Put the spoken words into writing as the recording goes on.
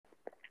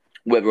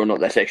Whether or not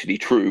that's actually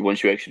true,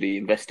 once you actually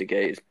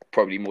investigate, is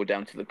probably more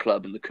down to the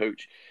club and the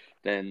coach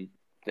than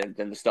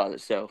than the style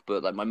itself.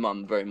 But like my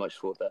mum very much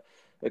thought that,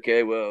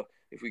 okay, well,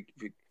 if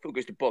Phil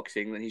goes to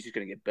boxing, then he's just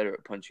going to get better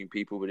at punching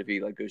people. But if he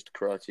like goes to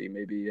karate,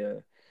 maybe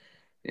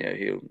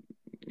he'll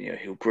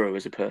he'll grow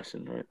as a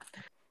person, right?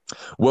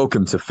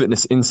 Welcome to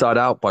Fitness Inside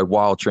Out by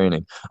Wild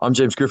Training. I'm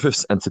James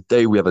Griffiths, and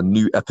today we have a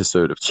new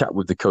episode of Chat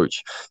with the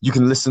Coach. You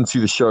can listen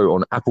to the show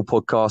on Apple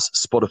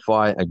Podcasts,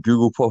 Spotify, and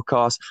Google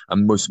Podcasts,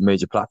 and most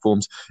major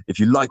platforms. If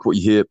you like what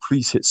you hear,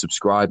 please hit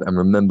subscribe, and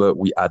remember,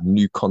 we add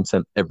new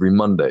content every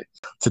Monday.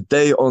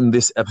 Today on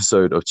this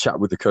episode of Chat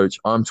with the Coach,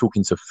 I'm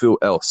talking to Phil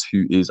Else,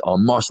 who is our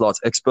martial arts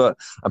expert,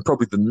 and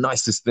probably the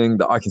nicest thing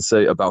that I can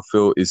say about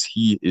Phil is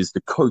he is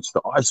the coach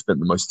that I've spent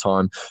the most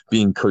time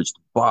being coached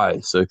by.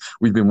 So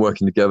we've been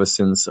working together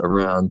since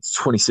around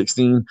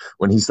 2016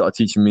 when he started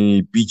teaching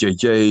me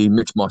BJJ,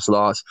 mixed martial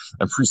arts,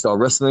 and freestyle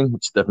wrestling,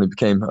 which definitely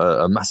became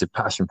a massive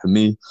passion for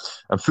me.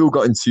 And Phil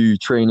got into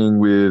training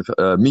with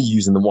me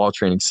using the Wild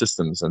Training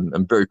systems,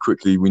 and very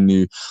quickly we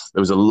knew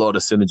there was a lot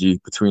of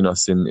synergy between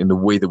us in the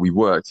way that we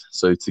worked.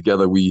 So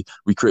together we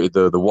created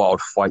the Wild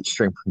Fight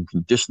Strength and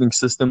Conditioning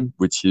system,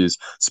 which is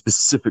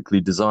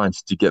specifically designed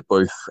to get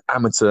both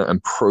amateur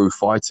and pro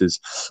fighters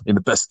in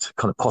the best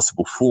kind of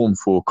possible form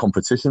for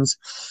competitions.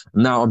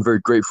 Now I'm very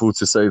grateful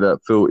to say that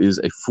Phil is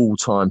a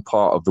full-time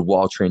part of the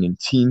Wild Training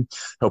team,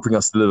 helping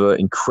us deliver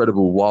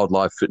incredible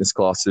wildlife fitness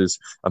classes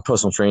and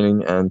personal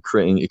training and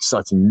creating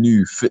exciting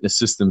new fitness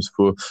systems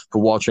for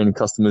Wild Training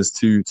customers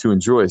to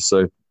enjoy.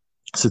 So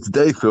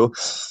today, Phil,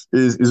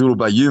 is all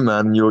about you,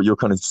 man. Your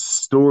kind of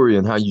story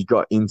and how you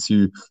got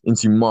into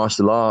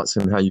martial arts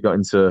and how you got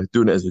into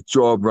doing it as a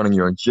job, running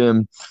your own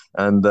gym,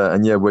 and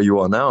yeah, where you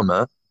are now,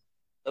 man.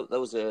 That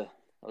was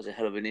a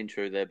hell of an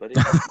intro there, buddy.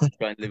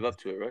 Try and live up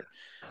to it, right?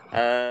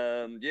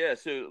 Yeah.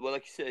 So, well,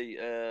 like you say,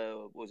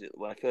 what was it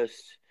when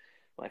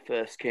I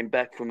first came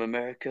back from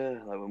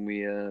America, like when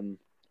we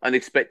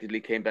unexpectedly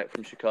came back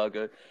from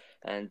Chicago,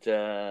 and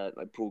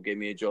like Paul gave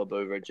me a job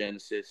over at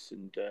Genesis,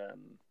 and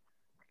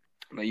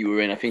like you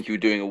were in. I think you were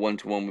doing a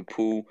one-to-one with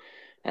Paul,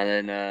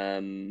 and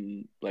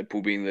then like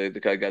Paul being the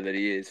kind of guy that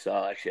he is,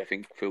 actually I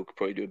think Phil could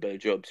probably do a better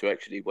job. So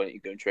actually, why don't you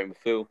go and train with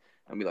Phil?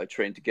 And we like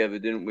trained together,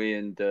 didn't we?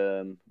 And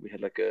we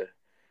had like a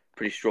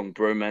pretty strong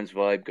bromance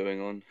vibe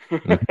going on,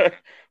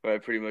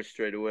 right? Pretty much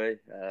straight away,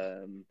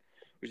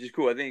 which is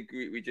cool. I think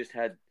we just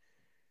had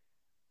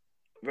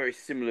very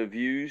similar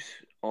views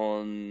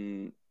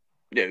on,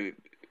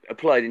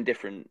 applied in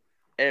different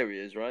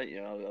areas, right?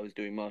 I was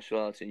doing martial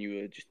arts, and you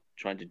were just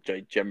trying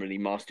to generally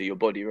master your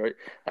body, right?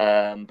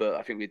 But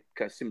I think we had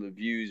kind of similar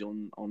views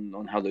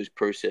on how those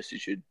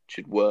processes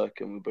should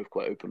work, and we're both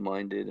quite open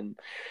minded, and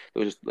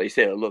there was, like you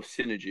say, a lot of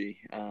synergy.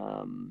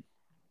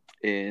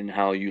 In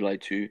how you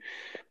like to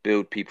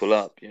build people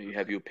up. You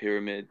have your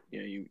pyramid.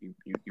 You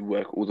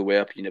work all the way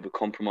up. You never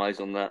compromise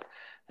on that.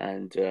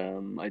 And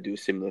I do a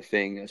similar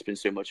thing. I spend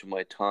so much of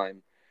my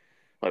time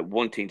like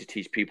wanting to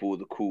teach people all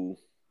the cool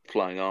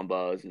flying arm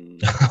bars and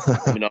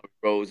Minari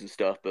rolls and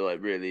stuff, but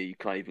like really you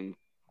can't even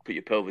put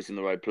your pelvis in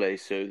the right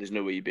place. So there's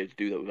no way you'd be able to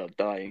do that without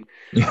dying.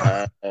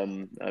 I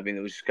mean, it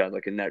was just kind of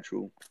like a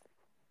natural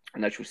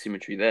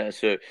symmetry there.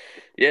 So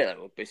yeah,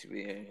 well,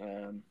 basically,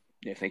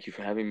 yeah, thank you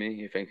for having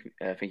me. Thank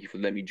you for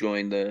letting me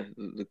join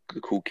the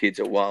cool kids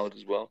at Wild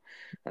as well.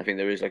 I think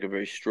there is like a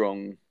very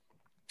strong,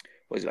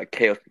 what is it, like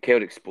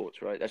chaotic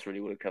sports, right? That's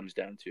really what it comes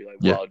down to. Like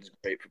Yeah. Wild is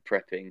great for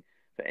prepping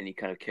for any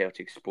kind of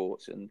chaotic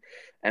sports, and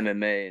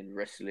MMA and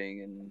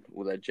wrestling and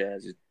all that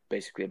jazz is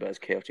basically about as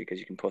chaotic as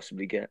you can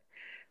possibly get.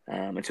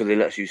 Until they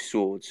let us use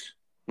swords.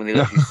 When they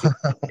let us use swords,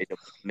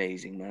 it's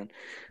amazing, man.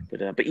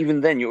 But even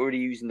then, you're already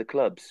using the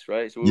clubs,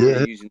 right? So we're already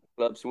Yeah. using the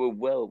clubs, so we're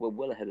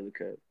well ahead of the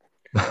curve.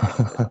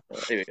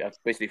 Anyway, I've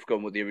basically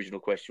forgotten what the original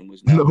question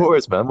was now. No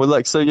worries, man. Well,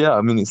 like, so yeah,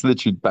 I mean, it's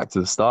literally back to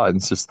the start. And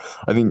it's just,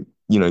 I think,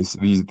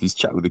 these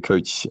chat with the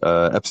coach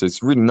episodes,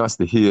 it's really nice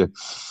to hear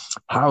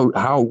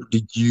how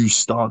did you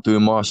start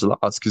doing martial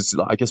arts? Because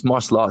like, I guess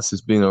martial arts has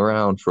been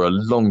around for a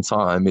long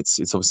time. It's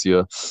obviously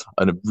a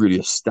really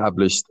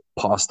established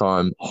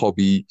pastime,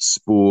 hobby,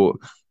 sport,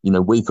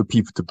 way for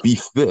people to be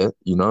fit,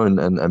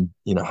 and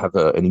have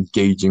an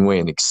engaging way,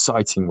 an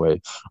exciting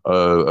way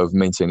of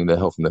maintaining their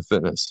health and their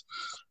fitness.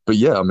 But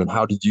yeah, I mean,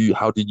 how did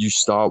you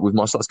start with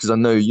martial arts? Because I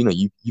know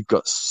you've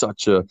got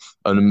such an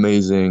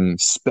amazing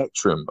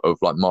spectrum of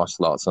like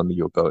martial arts under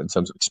your belt in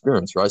terms of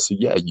experience, right? So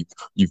yeah,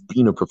 you've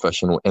been a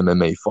professional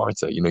MMA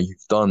fighter.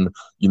 You've done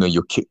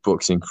your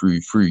kickboxing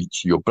through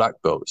your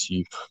black belts.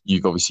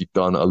 You've obviously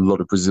done a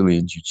lot of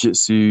Brazilian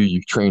jiu-jitsu.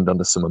 You've trained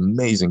under some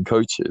amazing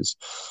coaches.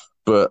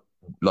 But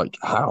like,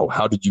 how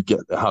did you get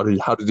there? How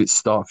did it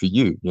start for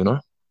you?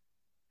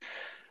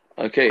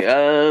 Okay.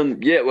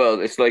 Yeah. Well,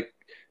 it's like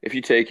if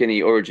you take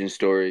any origin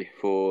story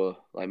for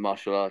like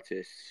martial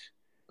artists,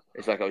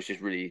 it's like I was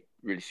just really,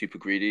 really super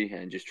greedy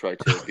and just tried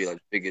to be like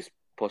the biggest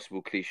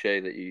possible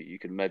cliche that you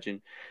can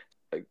imagine.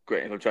 Like,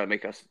 great, if I'm trying to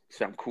make us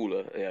sound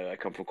cooler, yeah, I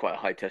come from quite a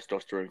high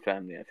testosterone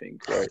family, I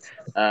think, right?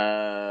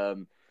 But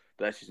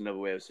that's just another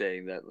way of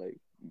saying that, like,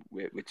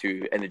 we're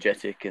too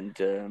energetic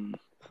and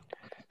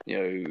you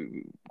know,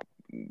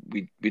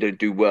 we don't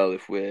do well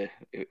if we're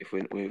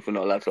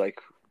not allowed to like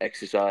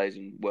exercise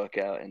and work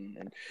out,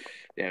 and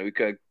you know, we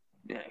could,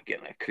 you know,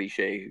 get that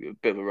cliche, a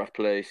bit of a rough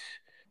place,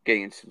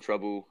 getting into some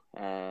trouble.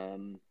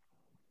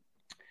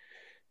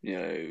 You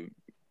know,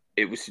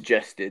 it was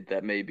suggested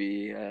that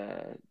maybe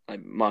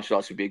like martial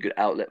arts would be a good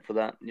outlet for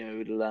that. You know, it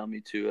would allow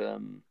me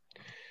to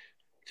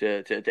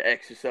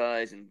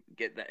exercise and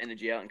get that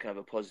energy out in kind of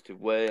a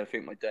positive way. I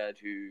think my dad,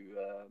 who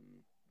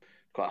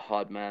quite a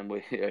hard man,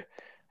 with he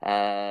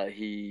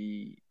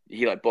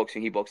liked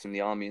boxing. He boxed in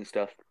the army and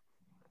stuff,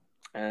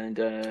 and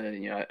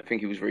you know, I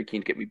think he was very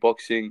keen to get me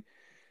boxing.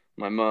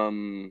 My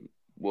mum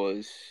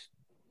was,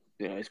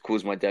 you know, as cool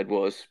as my dad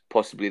was,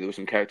 possibly there were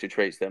some character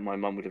traits that my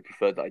mum would have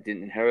preferred that I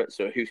didn't inherit.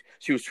 So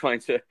she was trying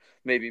to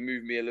maybe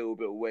move me a little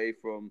bit away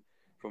from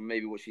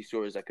maybe what she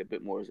saw as like a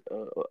bit more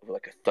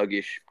like a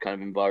thuggish kind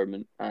of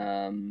environment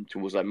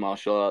towards like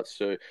martial arts.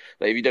 So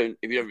like if you don't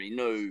really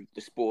know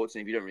the sports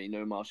and if you don't really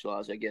know martial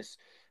arts, I guess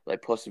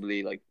like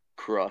possibly like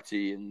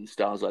karate and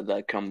styles like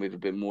that come with a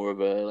bit more of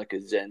a like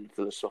a Zen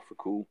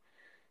philosophical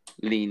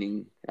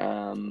leaning.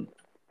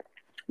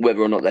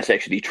 Whether or not that's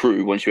actually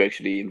true, once you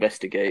actually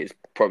investigate, is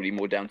probably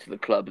more down to the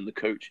club and the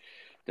coach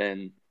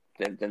than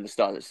the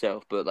style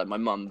itself. But like my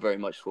mum very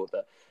much thought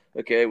that,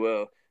 okay,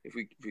 well, if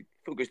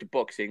Phil goes to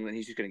boxing, then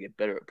he's just going to get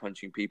better at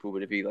punching people.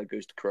 But if he like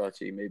goes to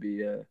karate,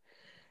 maybe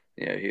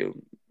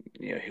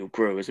he'll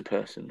grow as a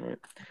person, right?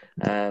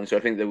 So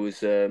I think that was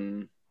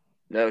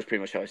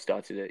pretty much how I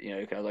started it. You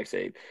know, kind of like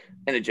say,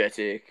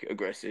 energetic,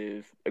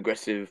 aggressive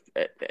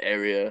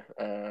area.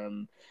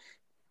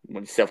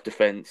 Wanted self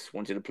defense.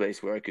 Wanted a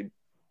place where I could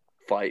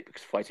fight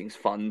because fighting's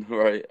fun,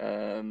 right?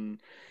 And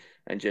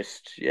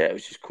just yeah, it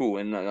was just cool.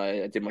 And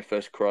I did my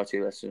first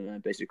karate lesson,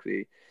 and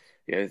basically,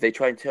 you know, they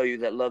try and tell you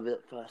that love at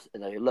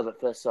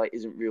first sight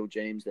isn't real,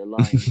 James. They're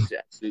lying because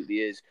it absolutely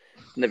is.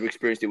 Never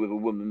experienced it with a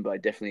woman, but I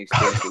definitely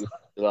experienced it with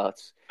the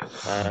arts.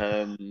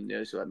 You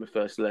know, so like my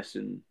first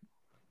lesson,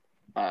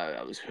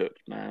 I was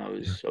hooked, man. I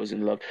was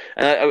in love,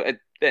 and I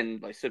then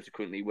like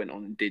subsequently went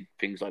on and did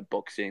things like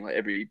boxing, like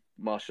every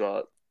martial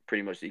art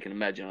pretty much that you can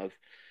imagine.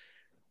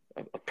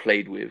 I've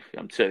played with.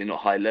 I'm certainly not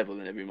high level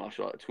in every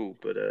martial art at all,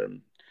 but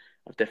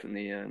I've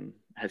definitely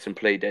had some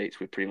play dates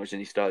with pretty much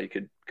any style you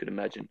could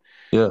imagine.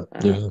 Yeah,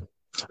 yeah, yeah.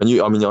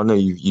 And I mean, I know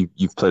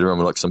you've played around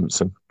with like some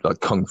like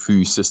kung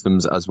fu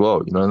systems as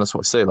well, you know, and that's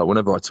what I say. Like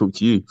whenever I talk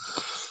to you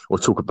or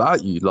talk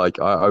about you, like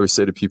I always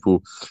say to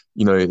people,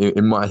 you know,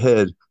 in my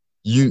head,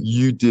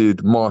 you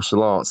did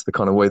martial arts the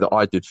kind of way that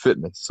I did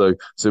fitness. So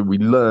we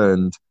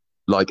learned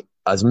like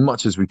as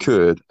much as we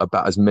could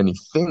about as many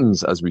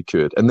things as we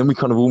could, and then we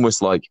kind of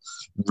almost like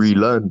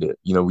relearned it.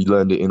 You know, we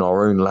learned it in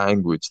our own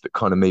language that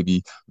kind of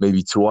maybe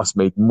to us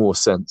made more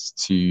sense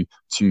to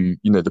you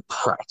know the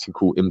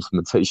practical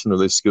implementation of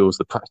those skills,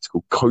 the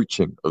practical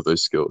coaching of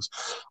those skills.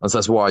 And so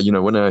that's why, you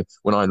know, when I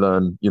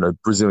learn, you know,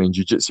 Brazilian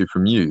jiu-jitsu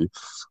from you,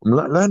 I'm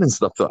like learning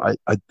stuff that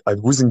I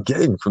wasn't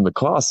getting from the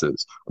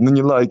classes. And then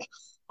you're like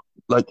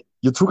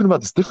you're talking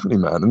about this differently,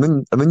 man.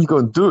 And then you go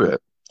and do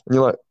it, and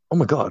you're like, oh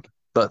my God,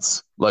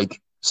 that's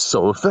like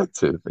so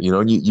effective. You know,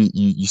 and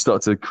you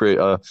start to create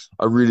a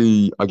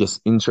really, I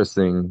guess,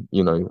 interesting,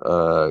 you know,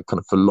 kind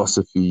of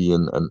philosophy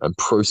and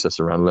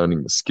process around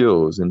learning the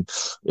skills and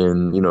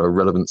in, you know, a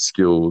relevant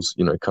skills,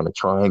 you know, kind of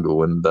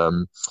triangle. And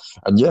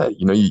yeah,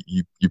 you know,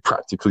 you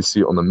practically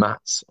see it on the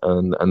mats,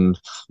 and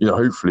you know,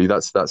 hopefully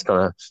that's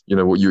kind of, you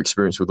know, what you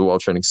experience with the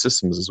wild training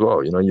systems as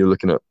well. You know, you're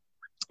looking at,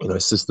 you know,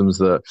 systems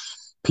that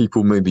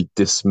people maybe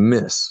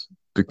dismiss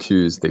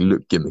because they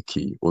look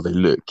gimmicky or they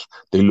look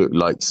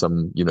like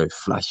some, you know,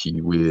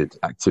 flashy weird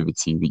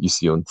activity that you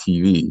see on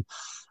TV.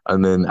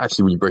 And then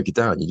actually when you break it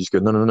down, you just go,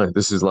 no, no, no,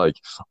 this is like,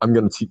 I'm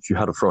going to teach you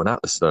how to throw an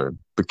atlas stone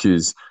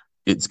because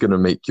it's going to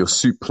make your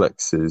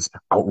suplexes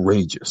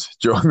outrageous.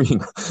 Do you know what I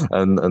mean?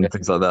 And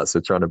things like that.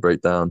 So trying to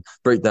break down,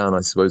 I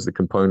suppose, the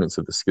components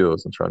of the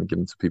skills and trying to give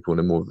them to people in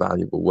a more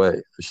valuable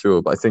way for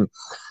sure. But I think,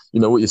 you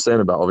know, what you're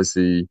saying about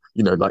obviously,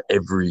 you know, like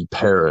every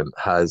parent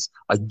has,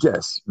 I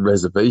guess,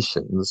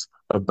 reservations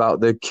about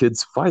their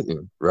kids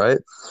fighting, right?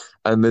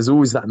 And there's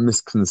always that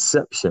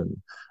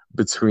misconception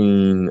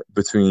between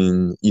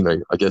you know,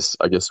 I guess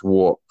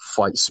what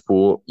fight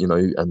sport, you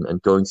know,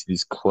 and going to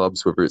these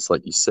clubs, whether it's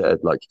like you said,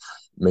 like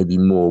maybe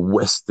more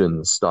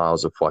Western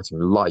styles of fighting,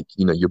 like,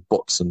 you know, your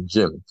boxing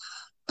gym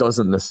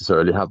doesn't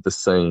necessarily have the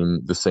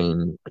same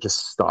I guess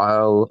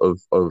style of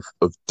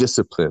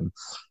discipline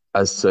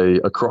as say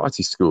a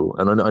karate school.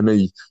 And I know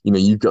you know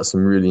you've got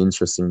some really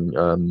interesting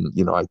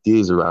you know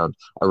ideas around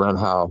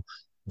how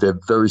they're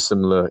very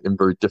similar in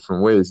very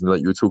different ways, and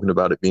like you were talking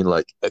about it being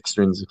like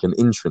extrinsic and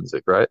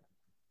intrinsic, right?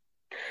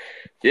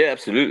 Yeah,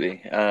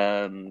 absolutely.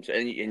 And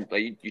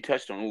like you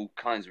touched on all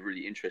kinds of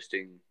really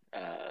interesting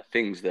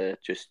things there,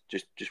 just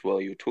while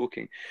you were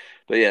talking.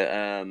 But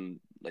yeah,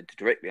 like to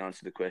directly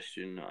answer the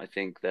question, I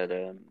think that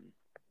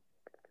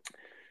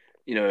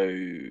you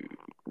know,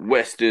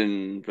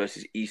 Western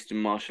versus Eastern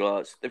martial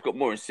arts, they've got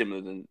more in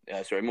similar than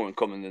more in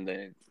common than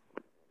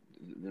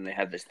they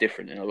have, that's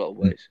different in a lot of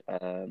ways.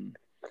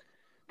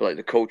 But like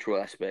the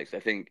cultural aspects, I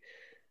think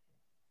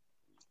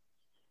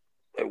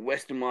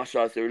Western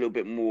martial arts, they're a little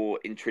bit more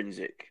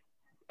intrinsic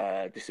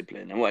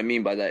discipline, and what I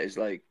mean by that is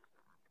like,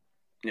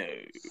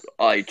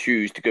 I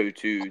choose to go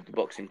to the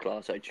boxing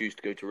class. I choose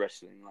to go to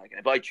wrestling. Like,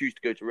 if I choose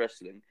to go to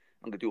wrestling,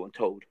 I'm gonna do what I'm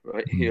told,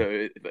 right?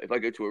 Mm. If I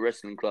go to a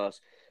wrestling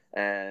class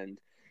and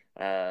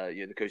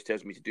the coach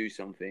tells me to do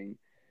something,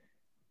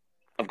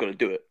 I've got to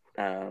do it.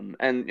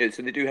 And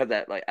so they do have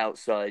that like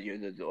outside,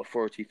 the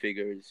authority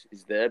figure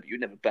is there, but you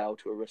would never bow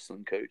to a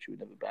wrestling coach. You would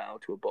never bow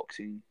to a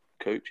boxing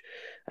coach.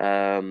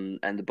 And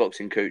the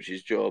boxing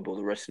coach's job, or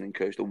the wrestling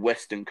coach, the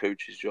Western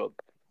coach's job,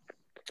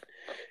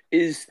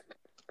 is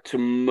to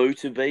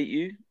motivate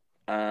you,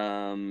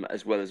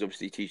 as well as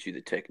obviously teach you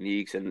the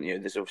techniques. And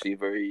there's obviously a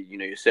very,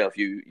 yourself.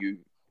 You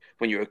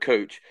when you're a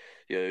coach,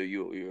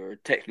 you're a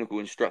technical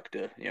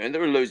instructor. And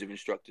there are loads of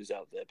instructors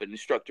out there, but an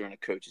instructor and a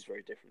coach is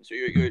very different. So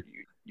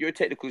you're a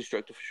technical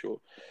instructor for sure,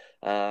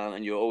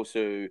 and you're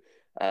also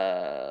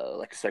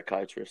like a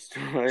psychiatrist,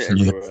 right?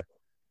 Yeah.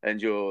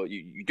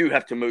 You do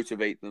have to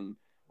motivate them.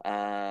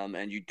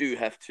 And you do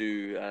have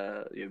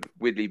to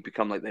weirdly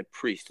become like their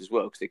priest as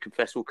well, because they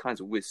confess all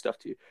kinds of weird stuff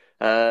to you.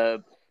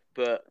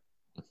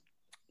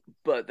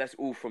 But that's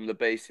all from the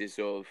basis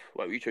of,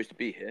 well, you chose to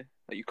be here.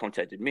 Like, you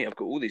contacted me. I've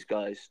got all these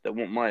guys that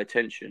want my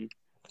attention.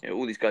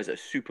 All these guys that are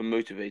super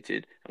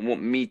motivated and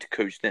want me to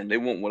coach them. They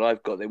want what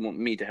I've got. They want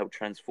me to help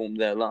transform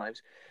their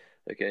lives.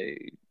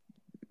 Okay,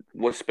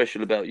 what's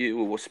special about you,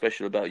 or what's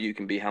special about you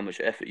can be how much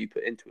effort you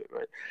put into it,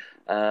 right?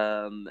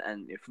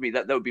 And for me,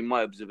 that would be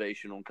my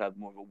observation on kind of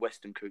more of a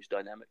Western coach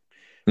dynamic.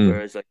 Mm.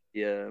 Whereas, like,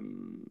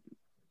 and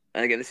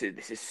again, this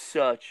is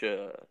such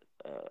a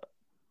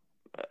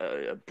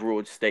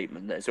broad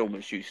statement that it's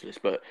almost useless,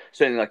 but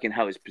certainly like in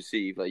how it's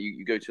perceived. Like,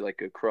 you go to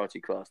like a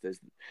karate class,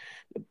 there's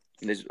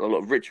a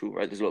lot of ritual,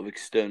 right? There's a lot of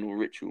external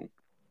ritual.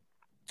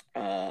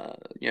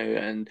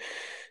 And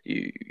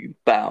you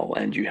bow,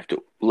 and you have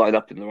to line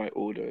up in the right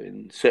order.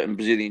 In certain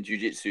Brazilian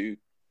jiu-jitsu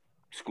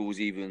schools,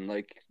 even,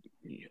 like,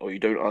 or you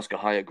don't ask a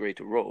higher grade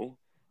to roll.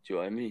 Do you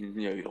know what I mean?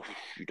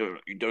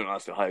 You don't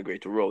ask a higher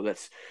grade to roll.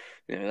 That's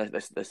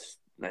that's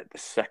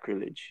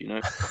sacrilege.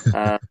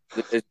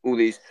 There's all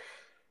these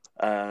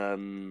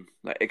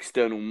like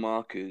external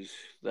markers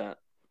that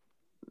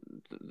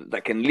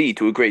can lead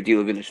to a great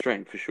deal of inner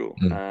strength, for sure.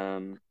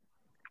 Mm.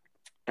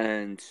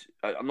 And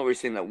I'm not really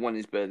saying that one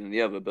is better than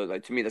the other, but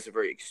like, to me, that's a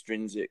very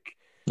extrinsic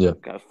Yeah.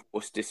 kind of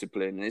forced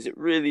discipline. And is it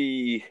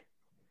really?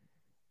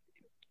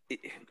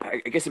 I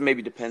guess it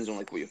maybe depends on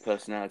like what your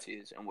personality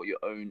is and what your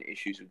own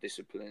issues with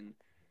discipline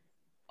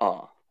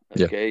are.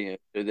 Yeah. Okay,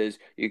 so there's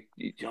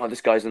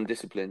this guy's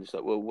undisciplined. It's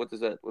like, well, what does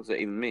that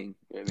even mean?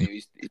 I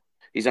mean,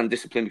 he's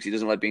undisciplined because he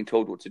doesn't like being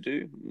told what to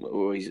do,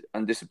 or he's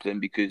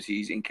undisciplined because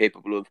he's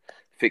incapable of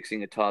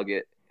fixing a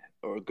target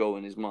or a goal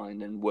in his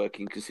mind and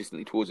working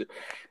consistently towards it.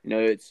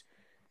 I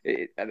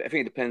think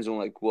it depends on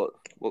like what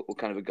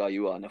kind of a guy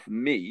you are. Now, for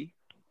me,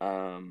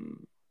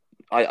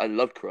 I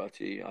love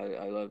karate.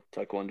 I love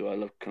taekwondo. I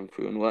love kung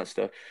fu and all that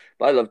stuff.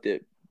 But I loved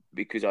it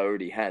because I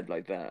already had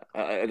like that.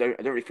 I don't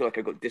really feel like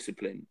I got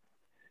discipline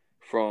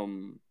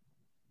from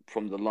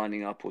the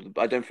lining up,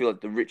 I don't feel like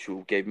the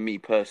ritual gave me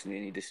personally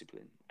any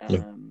discipline.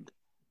 Yeah. And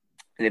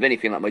if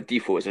anything, like, my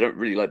default is I don't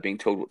really like being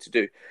told what to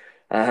do.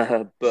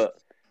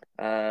 But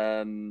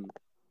I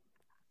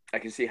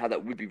can see how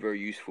that would be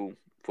very useful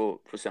for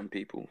some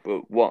people.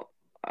 But what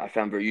I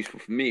found very useful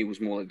for me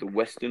was more like the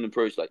Western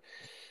approach, like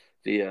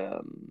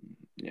the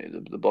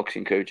the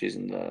boxing coaches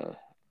and the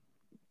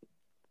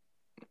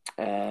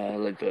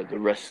like the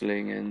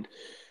wrestling and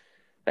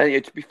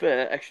to be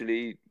fair,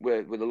 actually,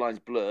 where the lines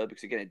blur,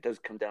 because again, it does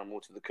come down more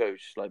to the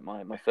coach. Like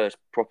my first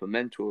proper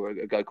mentor,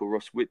 a guy called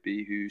Ross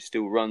Whitby, who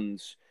still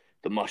runs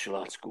the martial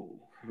arts school,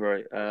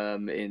 right,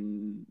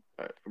 in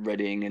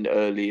Reading and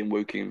Early and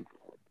Woking.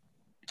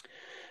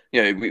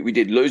 We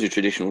did loads of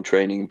traditional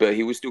training, but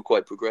he was still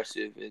quite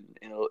progressive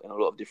in a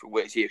lot of different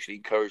ways. He actually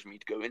encouraged me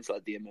to go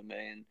inside the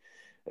MMA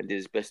and did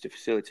his best to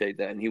facilitate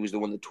that. And he was the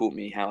one that taught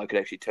me how I could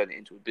actually turn it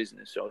into a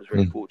business. So I was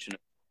very fortunate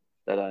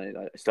that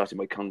I started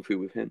my kung fu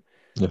with him.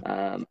 Yeah.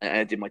 And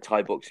I did my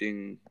Thai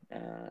boxing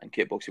and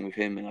kickboxing with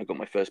him, and I got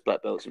my first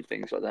black belts and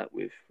things like that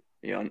with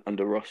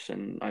under Ross,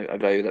 and I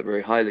value that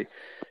very highly.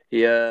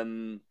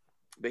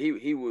 But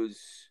he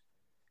was,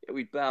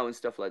 we'd bow and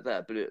stuff like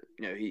that, but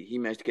he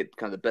managed to get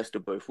kind of the best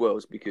of both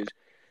worlds, because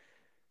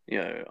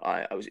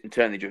I was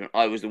internally driven.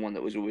 I was the one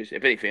that was always,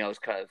 if anything, I was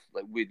kind of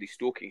like weirdly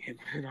stalking him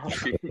and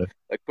asking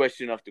like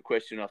question after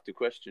question after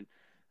question.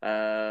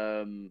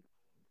 But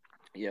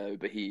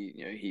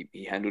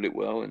he handled it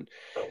well, and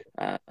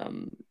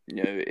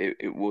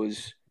it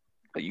was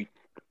like you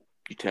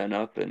turn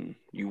up and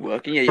you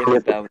work, and you have to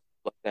balance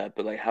like that.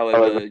 But like,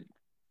 however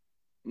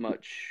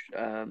much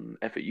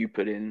effort you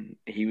put in,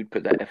 he would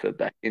put that effort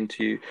back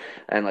into you.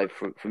 And like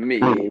for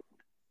me,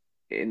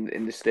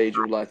 in the stage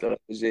of life that I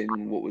was in,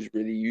 what was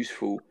really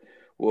useful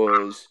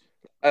was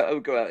I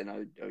would go out and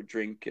I would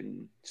drink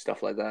and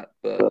stuff like that,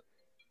 but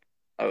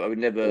I would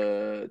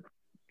never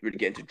really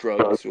get into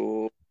drugs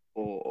or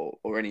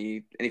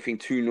anything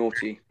too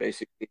naughty,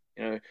 basically.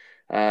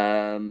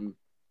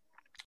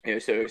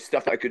 So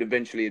stuff that I could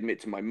eventually admit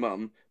to my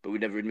mum, but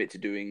would never admit to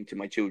doing to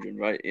my children,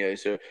 right?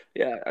 So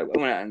yeah, I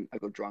went out and I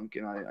got drunk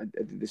and I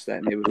did this, that,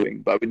 and the other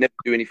thing, but I would never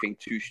do anything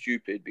too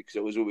stupid because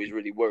I was always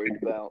really worried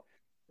about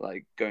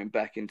like going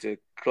back into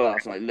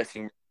class and like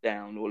letting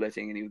down or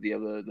letting any of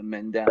the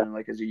men down.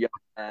 Like as a young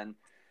man,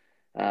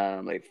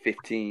 like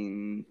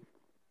 15,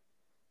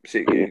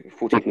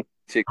 14,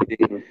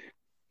 16,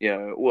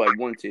 all I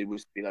wanted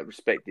was to be like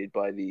respected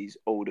by these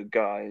older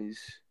guys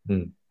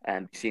Mm.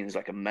 and be seen as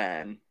like a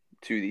man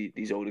to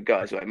these older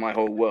guys. Like my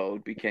whole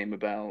world became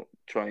about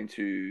trying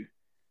to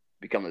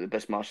become like the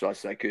best martial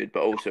artist I could,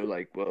 but also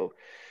like, well,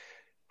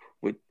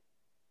 would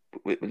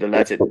would the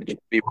lads be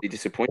really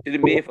disappointed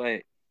in me if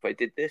I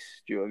did this?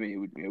 Do you know what I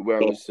mean? Where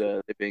I was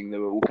living,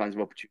 there were all kinds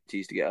of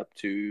opportunities to get up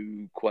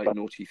to quite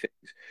naughty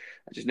things.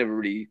 I just never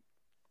really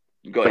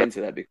got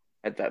into that because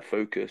I had that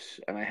focus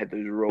and I had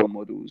those role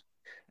models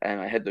and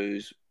I had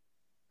those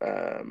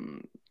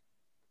um,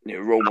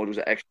 role models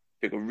that actually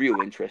took a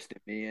real interest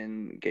in me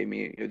and gave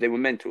me, they were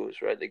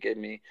mentors, right? They gave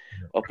me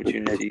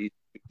opportunities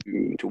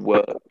to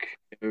work.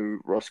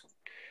 Ross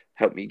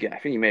helped me get, I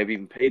think he may have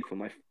even paid for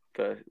my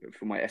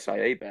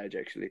SIA badge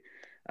actually.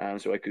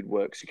 So I could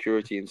work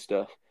security and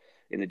stuff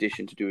in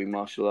addition to doing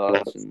martial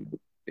arts and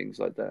things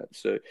like that.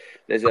 So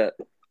there's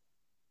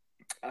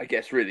I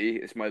guess really,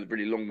 it's my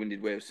really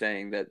long-winded way of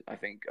saying that I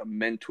think a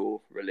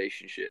mentor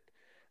relationship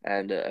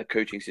and a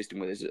coaching system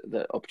where there's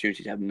the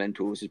opportunity to have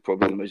mentors is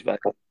probably the most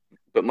valuable.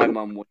 But my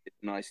mum wanted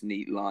nice,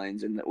 neat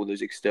lines and all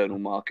those external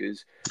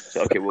markers.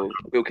 So, okay, well,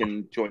 Will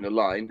can join the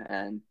line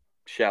and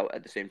shout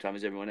at the same time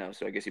as everyone else.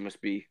 So I guess he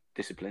must be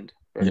disciplined,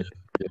 Yeah, right?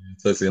 yeah,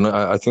 totally. And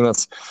I think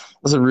that's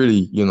a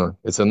really,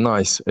 it's a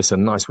nice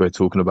way of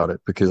talking about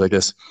it because I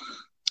guess,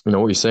 what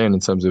you're saying in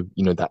terms of,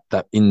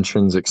 that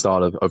intrinsic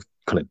style of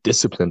kind of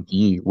discipline for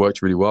you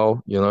worked really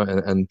well,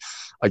 and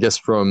I guess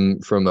from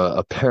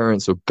a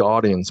parent's or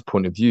guardian's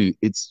point of view,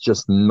 it's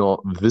just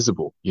not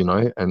visible,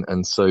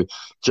 and so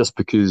just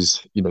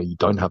because, you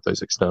don't have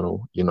those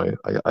external,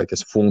 I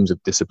guess forms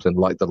of discipline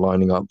like the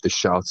lining up, the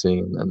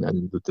shouting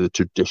and the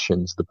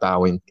traditions, the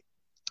bowing,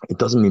 it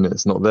doesn't mean that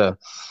it's not there.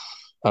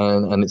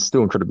 And it's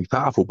still incredibly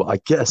powerful. But I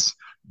guess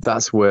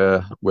that's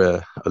where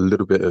a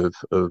little bit of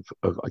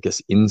I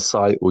guess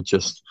insight or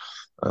just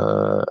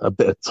a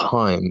bit of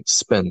time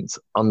spent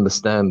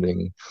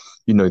understanding,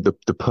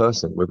 the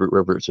person,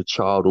 whether it's a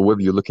child or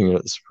whether you're looking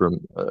at this from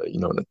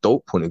an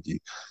adult point of view,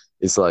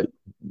 it's like,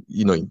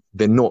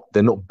 they're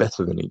not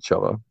better than each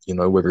other,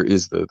 whether it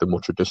is the more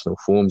traditional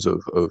forms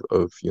of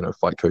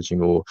fight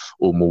coaching or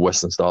more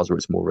Western styles where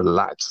it's more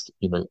relaxed,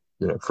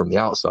 from the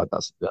outside,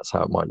 that's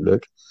how it might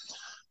look.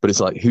 But it's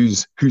like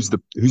who's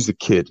the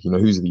kid,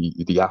 who's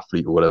the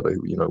athlete or whatever,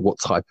 what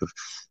type of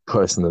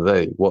person are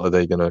they? What are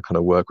they going to kind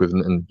of work with?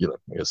 And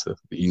I guess the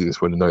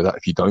easiest way to know that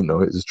if you don't know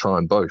it is try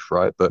them both,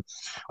 right? But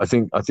I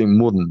think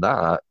more than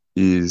that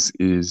is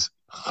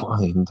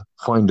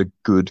find a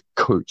good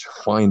coach,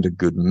 find a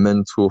good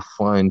mentor,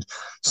 find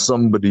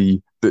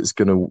somebody that's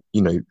going to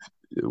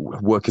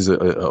work as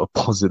a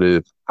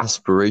positive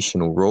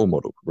aspirational role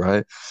model,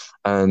 right?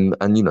 And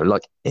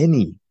like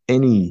any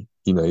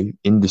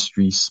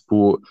industry,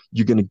 sport,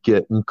 you're going to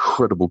get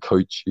incredible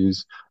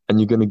coaches and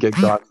you're going to get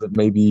guys that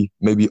maybe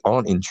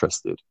aren't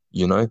interested,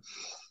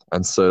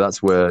 and so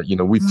that's where,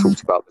 we've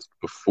talked about this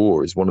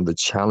before, is one of the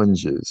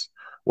challenges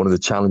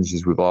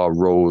with our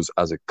roles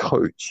as a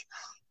coach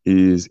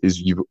is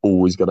you've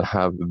always got to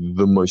have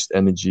the most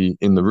energy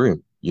in the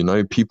room.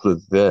 People are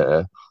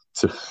there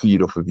to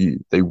feed off of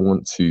you. They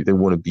want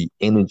to be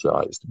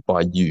energized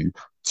by you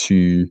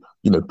to,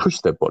 push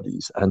their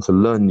bodies and to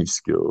learn new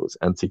skills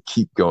and to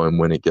keep going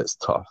when it gets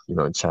tough,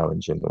 and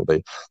challenging, or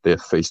they're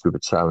faced with a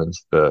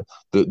challenge that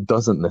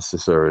doesn't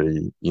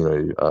necessarily,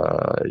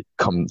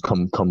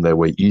 come their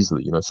way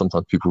easily.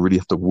 Sometimes people really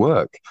have to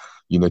work,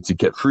 to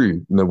get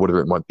through,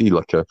 whatever it might be,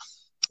 like a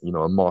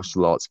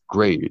martial arts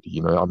grade.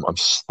 I'm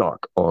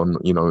stuck on,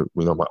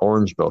 my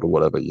orange belt or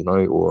whatever,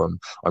 or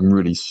I'm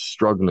really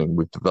struggling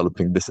with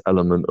developing this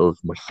element of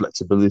my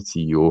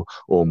flexibility or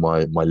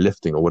my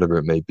lifting or whatever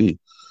it may be.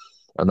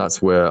 And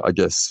that's where I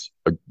guess,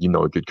 a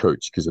good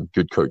coach, because a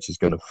good coach is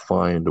going to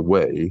find a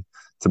way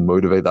to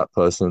motivate that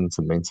person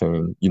to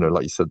maintain,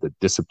 like you said, the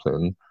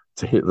discipline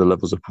to hit the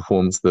levels of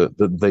performance that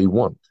they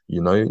want,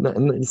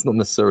 and it's not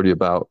necessarily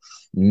about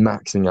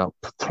maxing out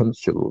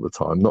potential all the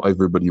time. Not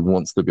everybody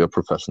wants to be a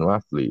professional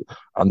athlete.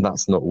 And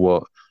that's not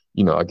what,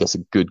 I guess a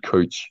good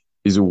coach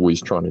is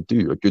always trying to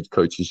do. A good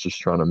coach is just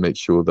trying to make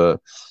sure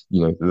that,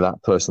 that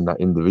person, that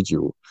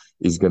individual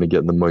is going to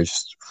get the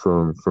most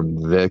from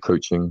their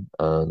coaching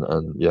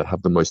and yeah,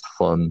 have the most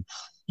fun,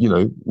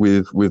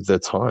 with their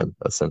time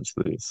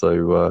essentially.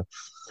 So,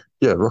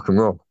 yeah, rock and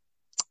roll.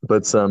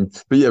 But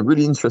yeah,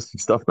 really interesting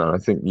stuff, man. I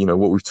think,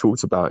 what we've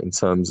talked about in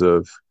terms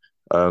of,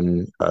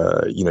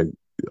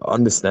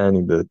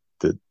 understanding the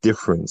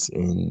difference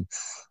in,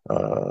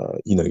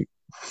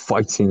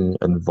 fighting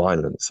and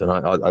violence. And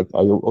I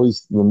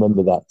always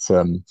remember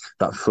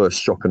that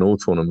first shock and awe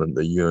tournament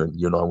that you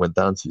and I went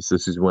down to. So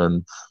this is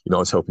when, I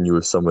was helping you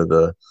with some of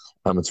the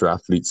amateur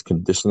athletes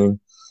conditioning.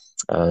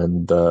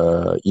 and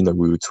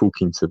we were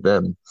talking to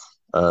them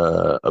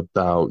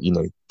about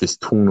this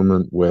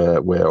tournament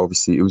where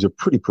obviously it was a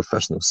pretty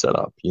professional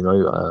setup.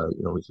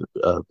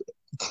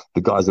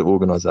 The guys that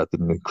organized that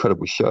did an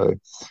incredible show.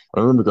 I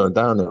remember going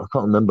down there. I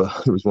can't remember.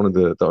 It was one of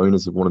the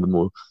owners of one of the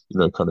more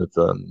kind of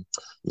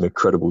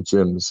credible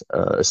gyms,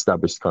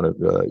 established kind of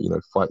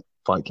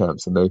fight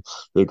camps, and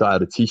the guy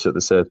had a T-shirt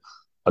that said,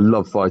 "I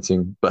love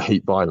fighting but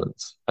hate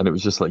violence," and it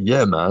was just like,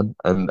 yeah, man.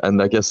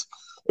 And I guess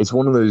it's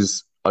one of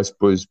those, I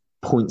suppose,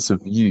 points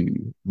of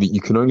view that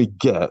you can only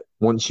get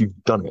once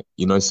you've done it.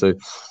 So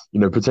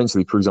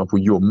potentially, for example,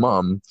 your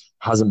mum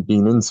hasn't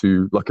been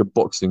into like a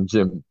boxing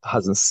gym,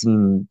 hasn't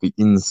seen the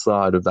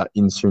inside of that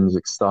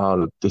intrinsic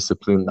style of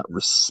discipline, that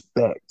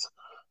respect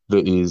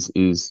that is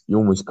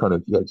almost kind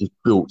of just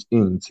built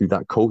into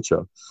that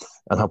culture,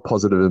 and how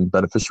positive and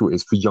beneficial it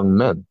is for young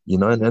men.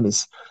 And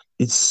it's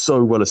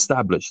so well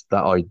established,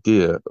 that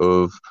idea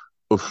of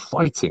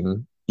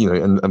fighting,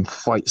 and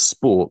fight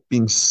sport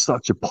being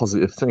such a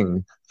positive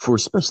thing for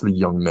especially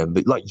young men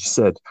that, like you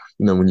said,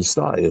 when you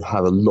started,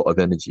 have a lot of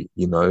energy,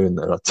 and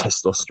are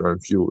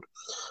testosterone fueled.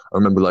 I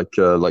remember like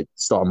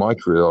starting my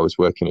career, I was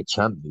working at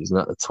Champneys, and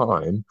at the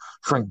time,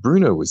 Frank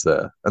Bruno was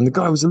there, and the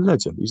guy was a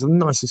legend. He was the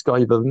nicest guy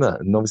you've ever met,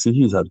 and obviously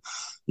he's had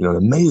an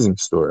amazing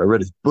story. I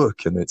read his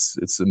book, and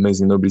it's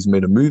amazing nobody's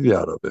made a movie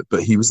out of it.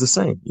 But he was the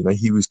same.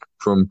 He was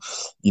from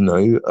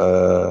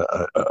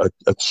a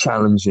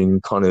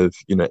challenging kind of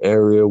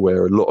area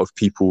where a lot of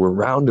people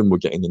around him were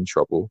getting in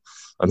trouble.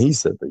 And he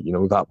said that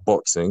without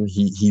boxing,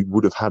 he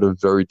would have had a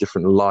very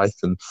different life,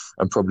 and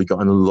probably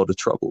got in a lot of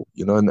trouble.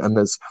 And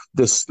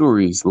there's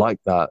stories like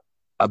that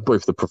at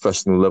both the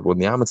professional level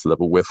and the amateur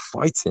level, where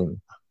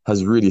fighting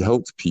has really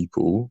helped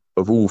people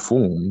of all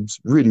forms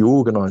really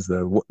organize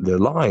their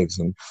lives,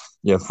 and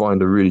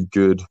find a really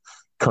good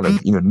kind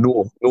of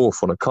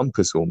north on a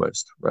compass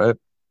almost, right?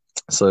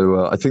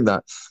 So I think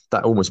that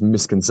almost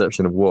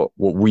misconception of what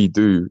we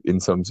do in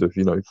terms of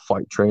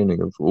fight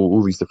training of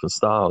all these different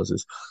styles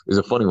is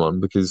a funny one,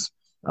 because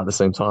at the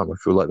same time I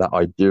feel like that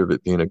idea of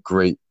it being a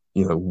great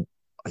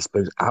I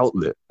suppose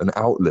an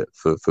outlet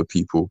for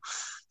people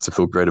to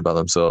feel great about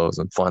themselves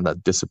and find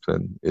that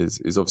discipline is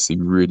obviously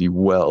really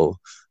well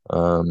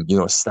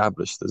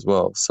established as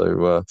well.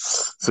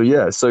 So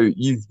yeah, so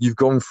you've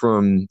gone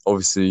from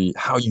obviously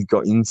how you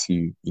got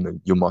into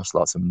your martial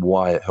arts and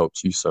why it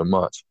helped you so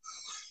much,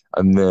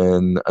 and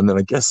then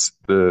I guess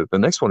the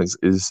next one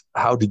is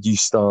how did you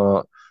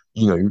start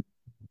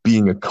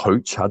being a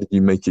coach? How did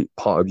you make it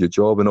part of your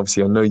job? And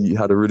obviously I know you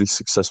had a really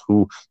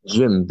successful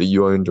gym that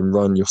you owned and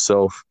run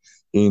yourself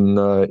in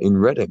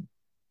Reading.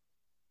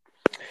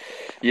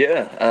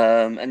 Yeah,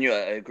 and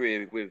I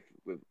agree with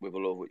a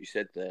lot of what you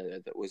said there.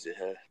 That was it.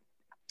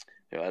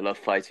 I love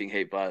fighting,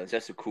 hate violence.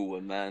 That's a cool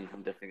one, man.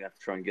 I'm definitely gonna have to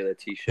try and get a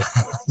T-shirt.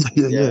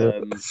 Yeah.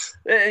 And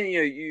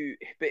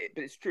but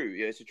it's true.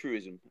 Yeah, it's a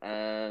truism.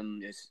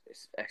 It's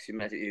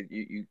axiomatic.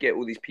 You get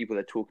all these people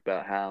that talk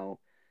about how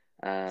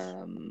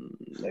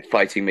like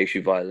fighting makes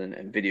you violent,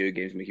 and video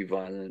games make you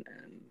violent,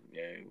 and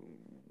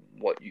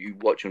what you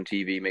watch on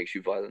TV makes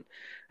you violent,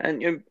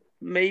 and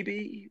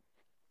maybe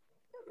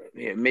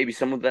maybe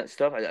some of that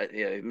stuff.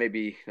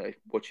 Maybe like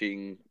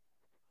watching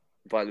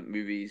violent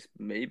movies.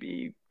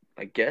 Maybe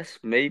I guess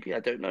maybe I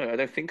don't know. I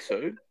don't think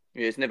so.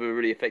 It's never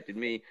really affected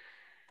me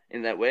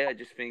in that way. I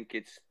just think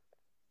it's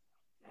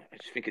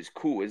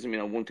cool. It doesn't mean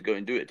I want to go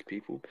and do it to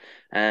people.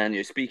 And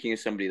speaking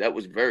as somebody that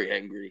was very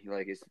angry,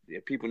 like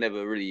people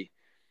never really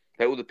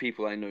like all the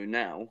people I know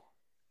now.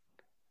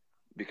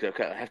 Because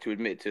I have to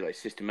admit to like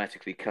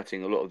systematically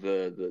cutting a lot of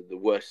the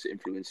worst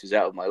influences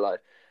out of my life.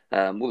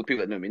 All the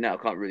people that know me now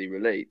can't really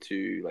relate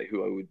to like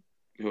who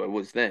I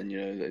was then.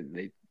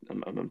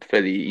 I'm a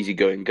fairly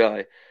easygoing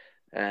guy,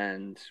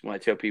 and when I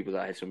tell people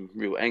that I had some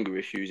real anger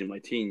issues in my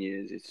teen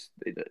years,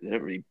 they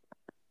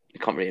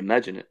can't really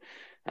imagine it.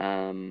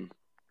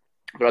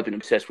 But I've been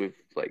obsessed with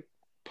like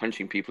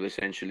punching people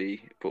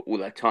essentially for all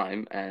that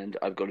time, and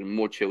I've gotten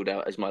more chilled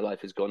out as my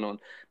life has gone on.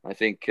 I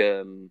think,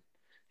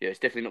 it's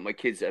definitely not my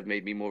kids that have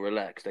made me more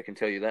relaxed. I can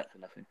tell you that for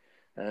nothing.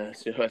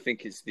 So I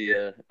think it's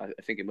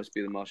I think it must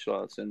be the martial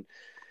arts, and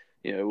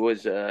it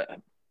was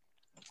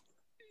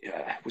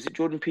was it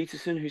Jordan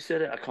Peterson who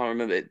said it? I can't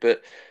remember it,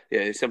 but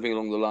it's something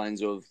along the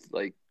lines of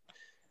like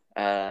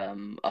a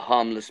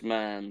harmless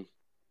man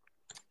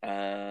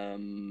that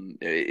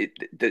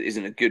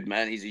isn't a good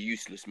man. He's a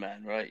useless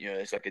man, right?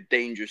 It's like a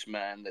dangerous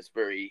man that's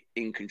very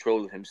in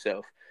control of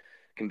himself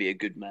can be a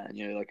good man.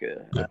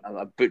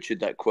 I butchered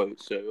that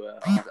quote, so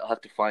I'll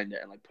have to find it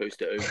and like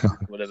post it over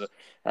whatever.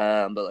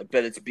 But like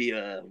better to be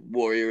a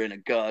warrior in a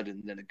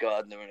garden than a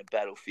gardener in a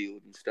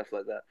battlefield and stuff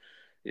like that.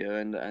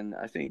 And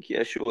I think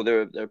sure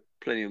there are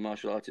plenty of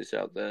martial artists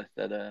out there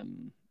that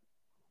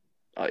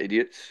are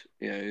idiots,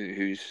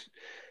 who's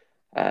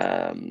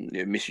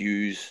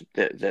misuse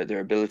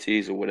their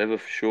abilities or whatever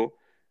for sure.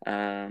 But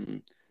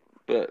I'm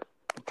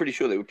pretty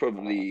sure they were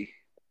probably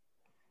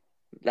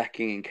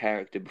lacking in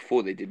character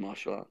before they did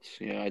martial arts.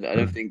 I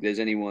don't think there's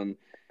anyone.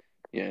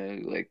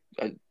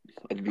 I'll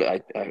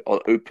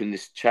open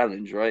this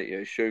challenge,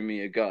 right? Show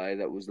me a guy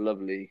that was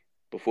lovely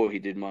before he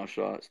did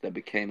martial arts that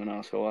became an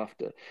asshole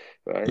after,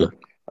 right? Yeah,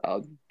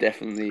 I'll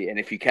definitely, and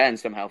if you can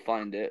somehow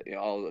find it,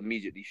 I'll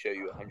immediately show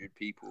you 100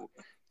 people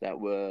that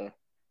were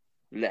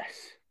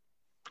less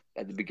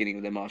at the beginning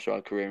of their martial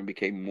art career and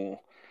became more.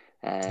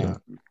 yeah.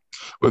 Um,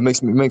 Well,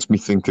 it makes me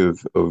think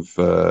of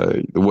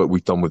the work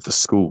we've done with the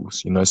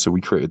schools, you know. So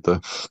we created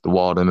the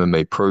Wild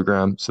MMA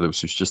program. So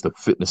this was just a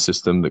fitness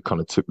system that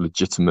kind of took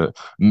legitimate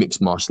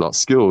mixed martial arts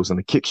skills and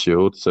a kick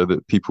shield, so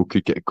that people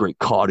could get a great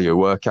cardio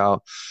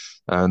workout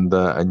and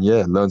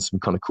yeah, learn some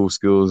kind of cool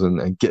skills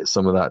and get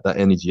some of that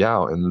energy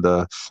out. And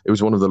it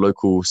was one of the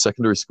local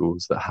secondary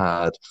schools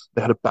that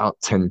they had about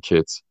 10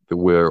 kids that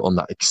were on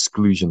that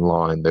exclusion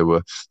line. They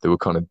were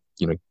kind of,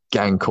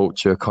 gang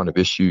culture kind of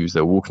issues.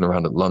 They were walking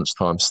around at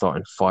lunchtime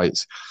starting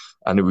fights.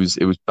 And it was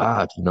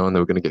bad, and they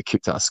were going to get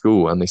kicked out of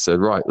school. And they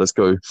said, right, let's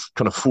go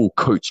kind of full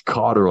Coach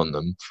Carter on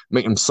them,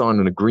 make them sign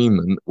an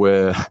agreement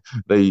where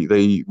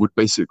they would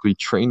basically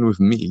train with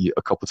me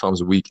a couple of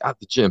times a week at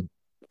the gym.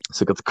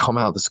 So got to come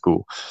out of the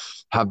school,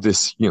 have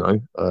this,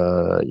 different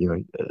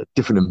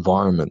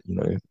environment,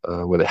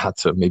 where they had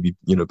to maybe,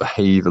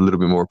 behave a little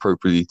bit more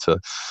appropriately to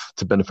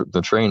benefit from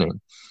the training.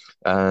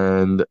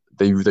 And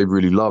they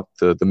really loved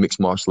the mixed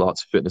martial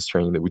arts fitness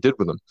training that we did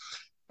with them.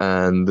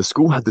 And the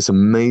school had this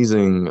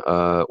amazing,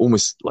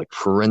 almost like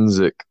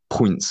forensic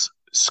points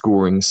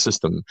scoring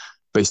system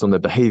based on their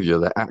behavior,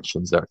 their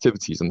actions, their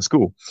activities in the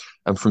school.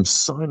 And from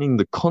signing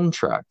the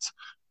contract,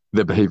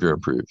 their behavior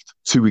improved.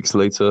 2 weeks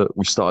later,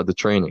 we started the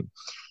training.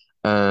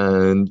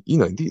 And,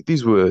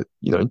 these were,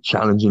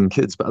 challenging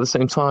kids. But at the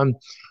same time,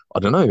 I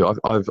don't know,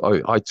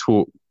 I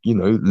taught,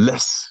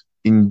 less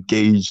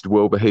engaged,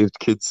 well-behaved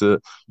kids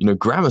at,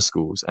 grammar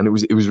schools. And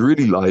it was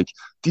really like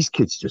these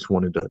kids just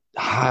wanted to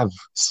have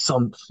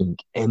something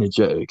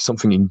energetic,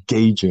 something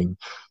engaging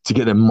to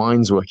get their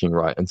minds working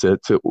right and to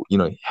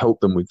help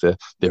them with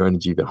their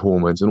energy, their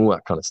hormones and all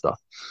that kind of stuff.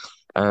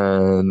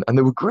 And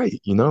they were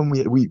great, and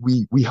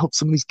we helped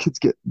some of these kids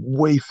get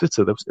way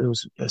fitter. There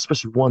was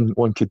especially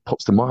one kid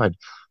pops to mind.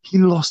 He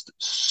lost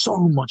so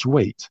much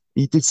weight.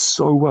 He did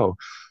so well,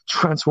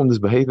 transformed his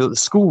behavior. The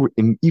school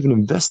even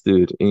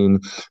invested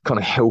in kind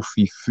of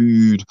healthy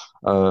food,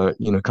 kind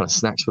of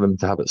snacks for them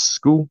to have at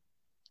school.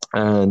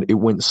 And it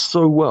went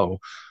so well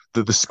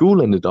that the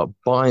school ended up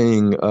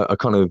buying a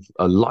kind of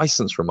a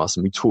license from us,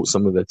 and we taught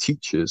some of their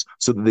teachers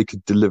so that they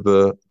could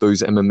deliver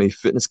those MMA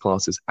fitness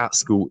classes at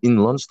school in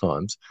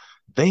lunchtimes.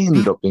 They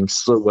ended up being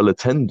so well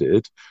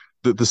attended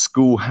that the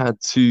school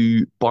had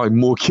to buy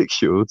more kick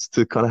shields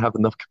to kind of have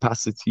enough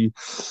capacity,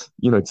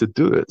 to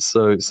do it.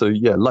 So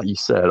yeah, like you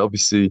said,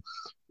 obviously,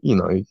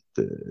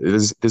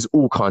 there's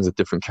all kinds of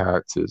different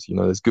characters.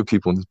 There's good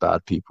people and there's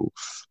bad people,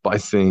 but I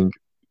think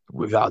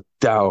without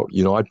doubt,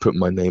 I'd put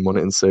my name on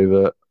it and say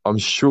that I'm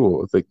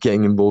sure that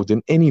getting involved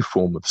in any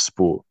form of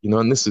sport,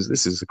 and this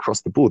is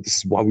across the board. This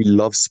is why we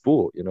love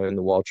sport, in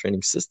the wild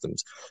training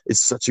systems.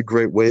 It's such a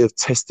great way of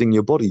testing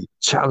your body,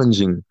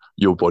 challenging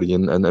your body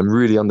and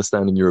really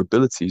understanding your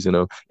abilities,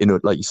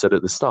 like you said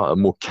at the start, a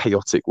more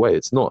chaotic way.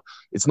 It's not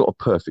a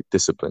perfect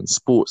discipline.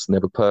 Sport's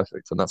never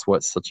perfect. And that's why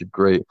it's such a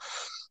great,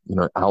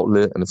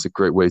 outlet, and it's a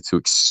great way to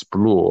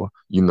explore,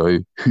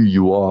 who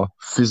you are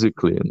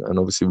physically. And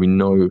obviously we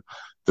know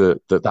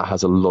that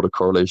has a lot of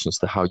correlations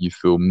to how you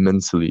feel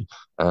mentally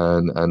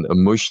and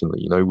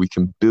emotionally. We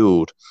can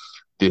build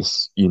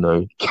this,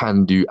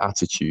 can-do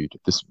attitude,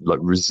 this like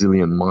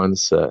resilient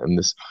mindset, and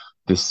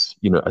this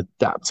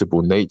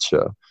adaptable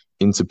nature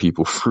into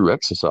people through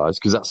exercise,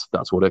 because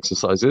that's what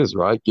exercise is,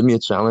 right? Give me a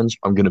challenge,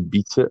 I'm going to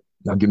beat it.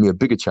 Now give me a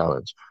bigger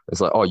challenge.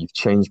 It's like, oh, you've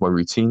changed my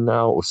routine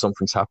now, or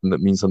something's happened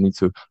that means I need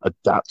to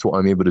adapt what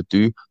I'm able to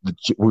do.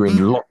 We're in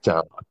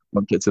lockdown. I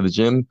can't get to the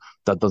gym.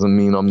 That doesn't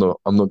mean I'm not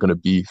going to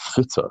be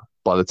fitter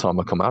by the time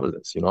I come out of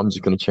this. I'm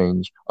just going to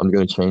change. I'm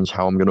going to change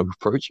how I'm going to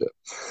approach it.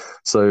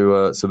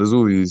 So there's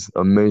all these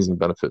amazing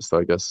benefits that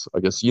I guess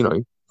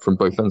from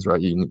both ends,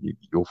 right?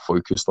 You're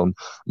focused on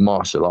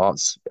martial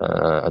arts,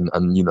 and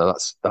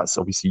that's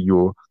obviously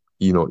your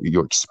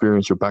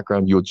experience, your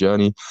background, your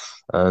journey,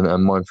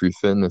 and mine through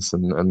fitness,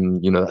 and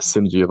that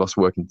synergy of us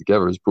working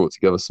together has brought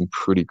together some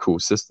pretty cool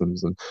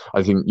systems. And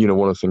I think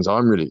one of the things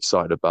I'm really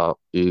excited about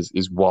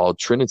is Wild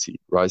Trinity,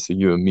 right? So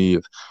you and me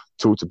have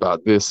talked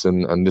about this,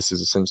 and this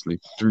is essentially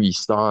 3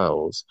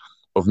 styles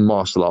of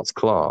martial arts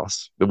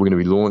class that we're going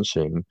to be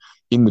launching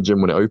in the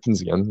gym when it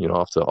opens again,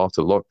 after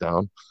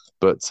lockdown.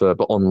 But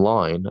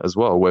online as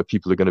well, where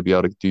people are going to be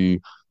able to do,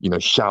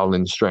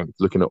 Shaolin strength,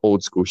 looking at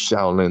old school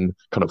Shaolin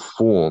kind of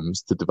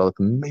forms to develop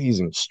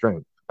amazing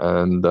strength,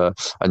 and a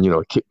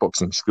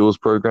kickboxing skills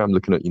program,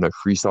 looking at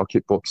freestyle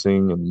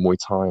kickboxing and Muay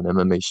Thai and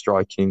MMA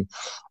striking,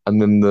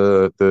 and then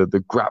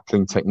the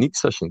grappling technique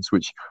sessions,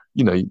 which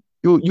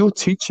you're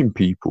teaching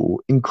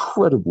people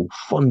incredible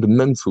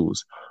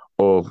fundamentals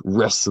of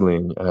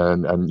wrestling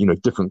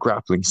and different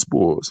grappling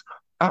sports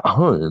at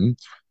home,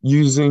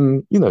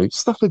 using,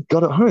 stuff they've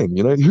got at home.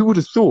 Who would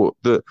have thought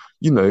that,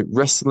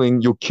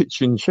 wrestling your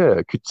kitchen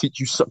chair could teach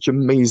you such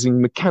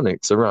amazing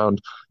mechanics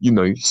around,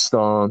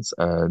 stance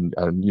and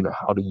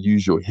how to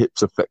use your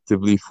hips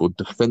effectively for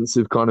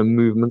defensive kind of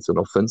movements and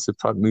offensive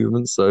type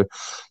movements. So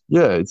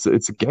yeah, it's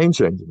a game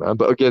changer, man.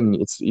 But again,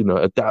 it's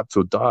adapt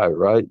or die,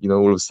 right?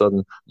 All of a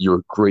sudden you're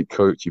a great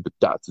coach, you've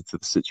adapted to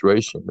the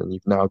situation, and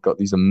you've now got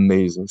these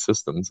amazing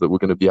systems that we're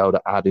going to be able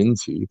to add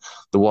into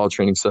the wild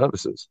training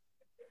services.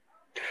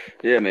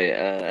 Yeah, mate,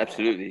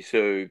 absolutely.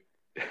 So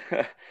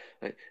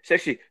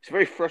it's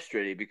very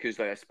frustrating because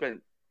like I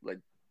spent like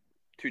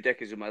 2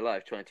 decades of my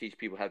life trying to teach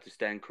people how to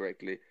stand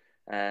correctly,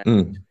 and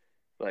Mm.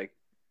 like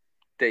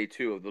day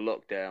two of the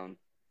lockdown,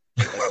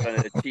 like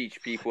trying to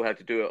teach people how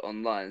to do it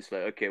online. It's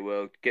like, okay,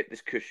 well, get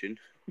this cushion,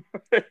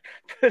 put,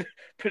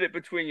 put it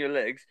between your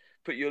legs,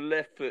 put your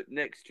left foot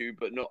next to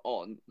but not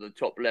on the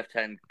top left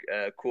hand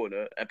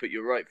corner, and put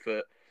your right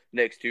foot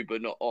next to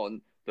but not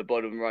on the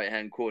bottom right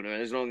hand corner.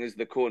 And as long as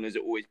the corners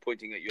are always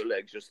pointing at your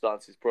legs, your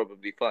stance is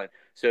probably fine.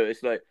 So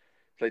it's like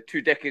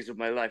 2 decades of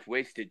my life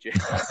wasted.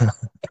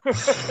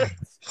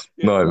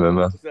 Nightmare,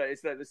 man.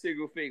 It's like the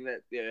single thing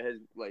that has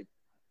like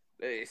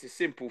it's a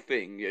simple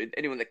thing.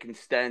 Anyone that can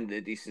stand a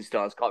decent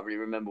stance can't really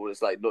remember what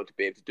it's like not to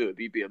be able to do it.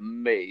 But you'd be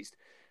amazed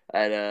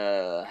at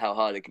how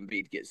hard it can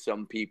be to get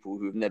some people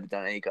who've never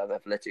done any kind of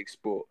athletic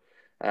sport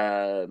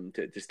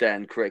to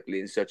stand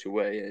correctly in such a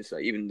way. And it's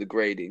like even the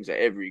gradings, like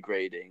every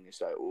grading,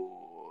 it's like,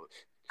 oh,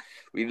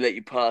 we let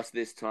you pass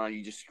this time,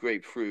 you just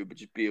scrape through, but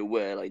just be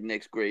aware, like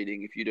next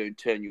grading, if you don't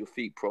turn your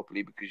feet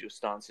properly because your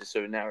stance is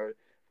so narrow,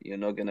 you're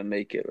not gonna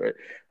make it, right?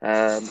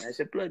 It's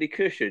a bloody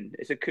cushion.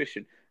 It's a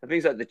cushion. And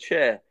things like the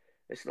chair,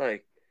 it's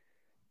like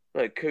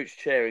Coach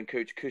Chair and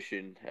Coach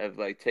Cushion have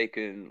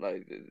taken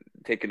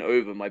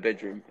over my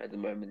bedroom at the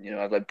moment.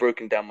 I've like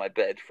broken down my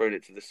bed, thrown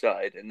it to the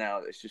side, and now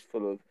it's just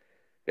full of.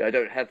 Yeah, I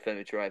don't have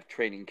furniture. I have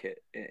training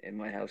kit in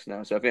my house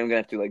now, so I think I'm gonna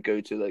have to like go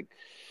to like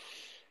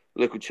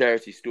local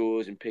charity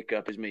stores and pick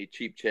up as many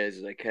cheap chairs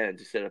as I can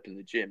to set up in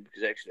the gym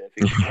because actually I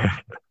think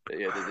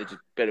there's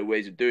just better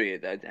ways of doing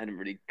it that I hadn't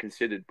really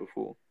considered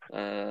before.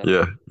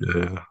 Yeah,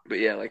 yeah. But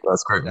yeah, like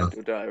That's great, man. adapt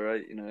or die,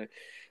 right?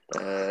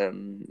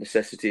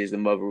 Necessity is the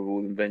mother of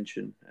all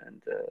invention.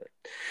 And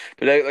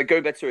but like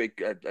going back to it,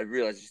 I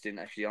realized I just didn't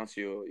actually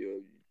answer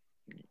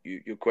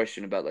your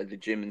question about like the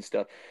gym and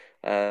stuff.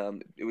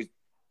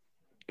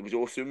 It was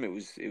awesome. It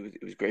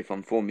was great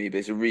fun for me, but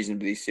it's a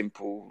reasonably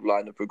simple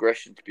line of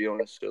progression, to be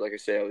honest. So, like I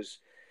say,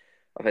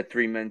 I've had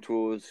 3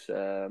 mentors,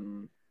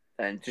 and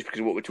just because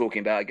of what we're talking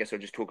about, I guess I'll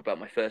just talk about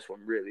my first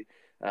one really,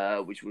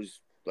 which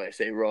was like I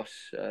say, Ross.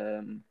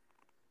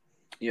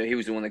 He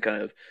was the one that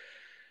kind of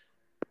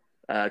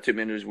took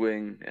me under his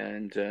wing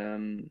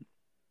and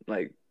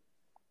like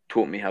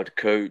taught me how to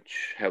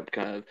coach, helped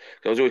kind of.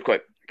 I was always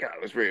quite. God,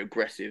 I was very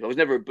aggressive. I was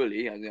never a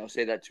bully. I'll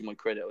say that to my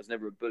credit. I was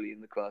never a bully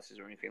in the classes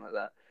or anything like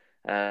that.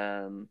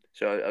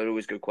 So I would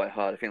always go quite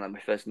hard. I think like my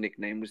first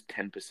nickname was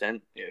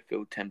 10%.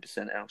 Phil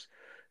 10% else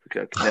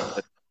because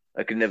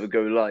I could never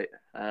go light.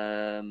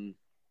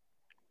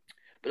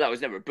 But that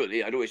was never a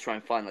bully. I'd always try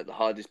and find like the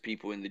hardest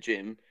people in the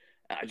gym.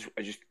 I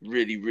just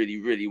really, really,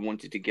 really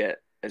wanted to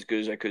get as good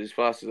as I could, as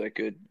fast as I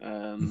could.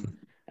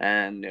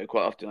 And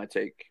quite often I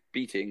take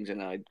beatings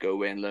and I'd go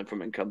away and learn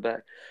from it and come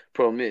back.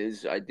 Problem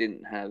is, I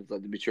didn't have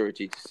like the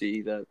maturity to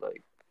see that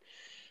like,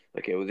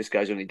 okay, well this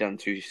guy's only done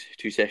two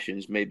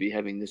sessions. Maybe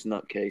having this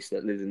nutcase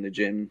that lives in the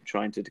gym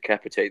trying to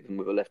decapitate them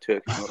with a left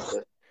hook is not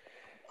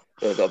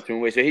the optimal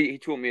way. So he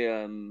taught me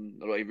a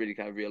lot. He really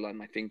kind of realigned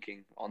my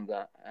thinking on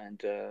that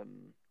and.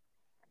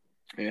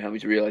 Helped me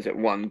to realize that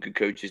one, good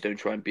coaches don't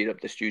try and beat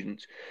up their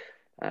students,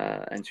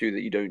 and two,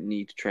 that you don't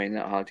need to train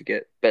that hard to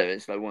get better.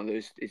 It's like one of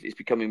those. It's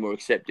becoming more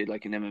accepted,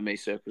 like in MMA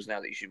circles now,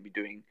 that you shouldn't be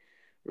doing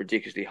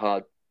ridiculously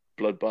hard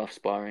bloodbath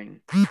sparring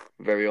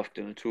very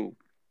often at all.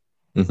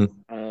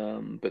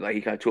 But like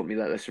he kind of taught me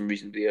that lesson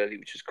reasonably early,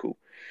 which is cool.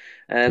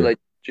 And Yeah. like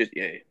just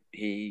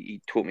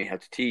he taught me how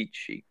to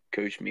teach. He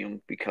coached me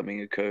on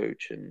becoming a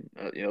coach, and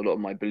a lot of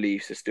my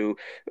beliefs have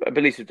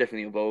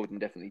definitely evolved and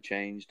definitely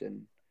changed,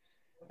 and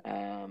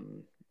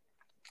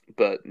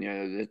but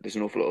there's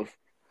an awful lot of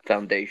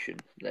foundation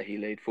that he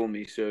laid for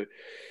me. So,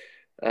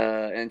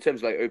 in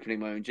terms of like opening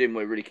my own gym,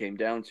 what it really came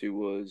down to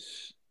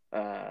was,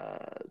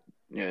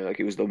 like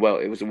it was the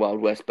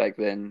Wild West back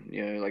then.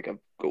 Like I've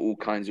got all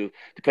kinds of,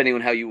 depending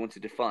on how you want to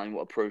define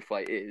what a pro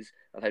fight is.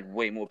 I've had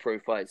way more pro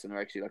fights than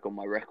are actually like on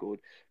my record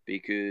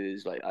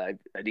because like I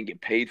didn't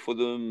get paid for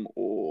them,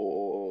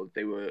 or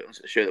they were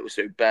a show that was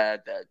so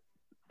bad that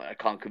I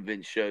can't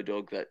convince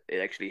Sherdog that it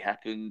actually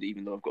happened,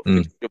 even though I've got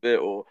footage of it,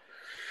 or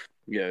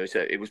so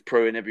it was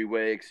pro in every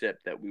way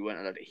except that we weren't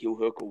allowed a heel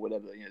hook or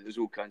whatever. There's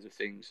all kinds of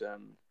things.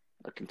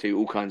 I can tell you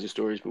all kinds of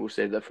stories, but we'll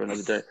save that for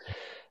another day.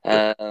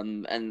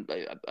 And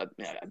like, I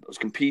was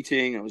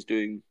competing, I was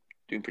doing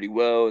pretty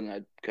well, and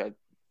I kind of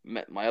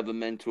met my other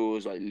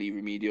mentors like Lee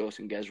Remedios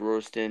and Gaz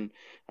Royston.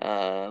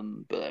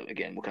 But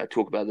again, we'll kind of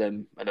talk about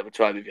them another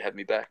time if you have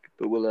me back.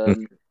 But we'll.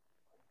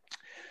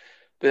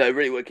 But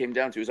really, what it came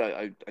down to is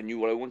I knew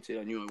what I wanted.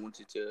 I knew I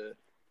wanted to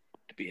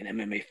to be an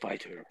MMA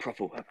fighter, a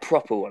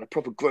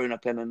proper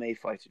grown-up MMA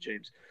fighter,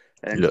 James.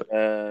 And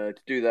to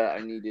do that,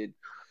 I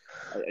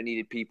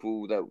needed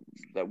people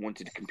that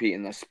wanted to compete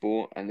in that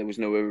sport, and there was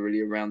nowhere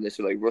really around this.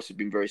 So like Ross had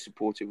been very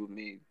supportive with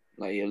me.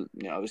 Like, you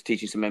know, I was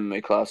teaching some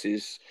MMA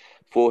classes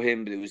for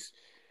him, but it was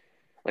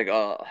like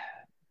our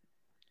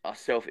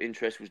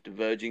self-interest was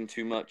diverging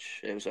too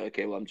much. It was like,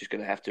 okay, well, I'm just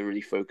going to have to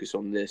really focus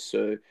on this.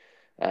 So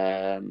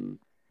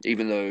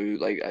even though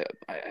like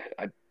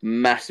I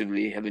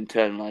massively have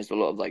internalized a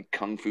lot of like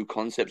kung fu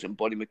concepts and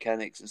body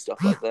mechanics and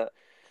stuff like that,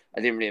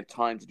 I didn't really have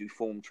time to do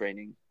form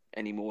training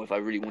anymore if I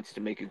really wanted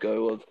to make a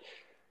go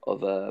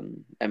of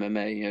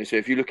MMA. You know, so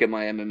if you look at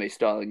my MMA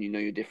style and you know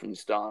your different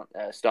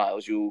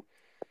styles, you'll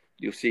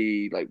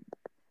see like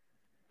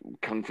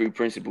kung fu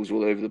principles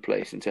all over the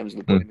place in terms of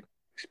the body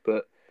mechanics.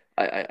 But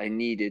I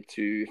needed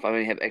to, if I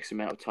only have X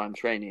amount of time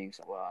training,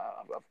 so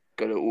I've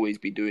got to always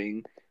be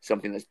doing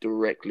something that's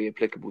directly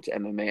applicable to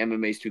MMA.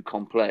 MMA is too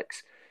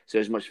complex, so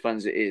as much fun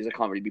as it is, I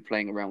can't really be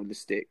playing around with the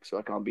stick. So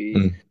I can't be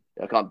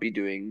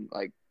doing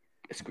like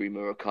Eskrima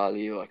or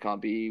Kali, or I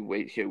can't be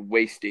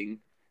wasting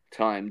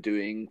time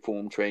doing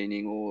form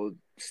training or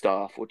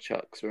staff or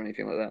chucks or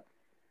anything like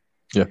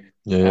that.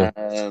 Yeah.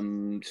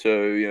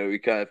 So you know, we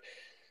kind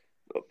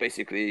of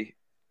basically,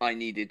 I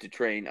needed to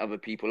train other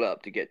people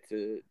up to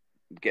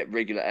get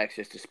regular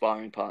access to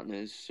sparring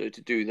partners. So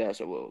to do that,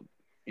 so well,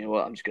 you know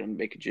what, I'm just going to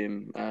make a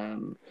gym.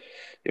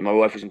 My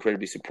wife was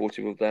incredibly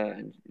supportive of that,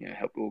 and you know,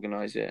 helped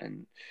organize it.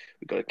 And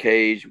we got a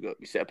cage.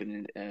 We set up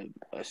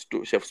a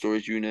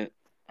self-storage unit,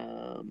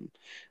 and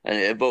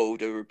it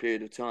evolved over a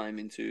period of time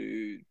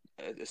into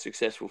a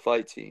successful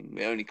fight team.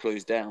 We only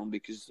closed down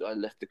because I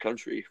left the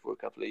country for a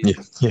couple of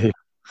years.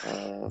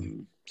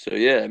 So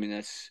yeah, I mean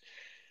that's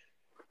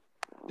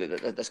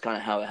kind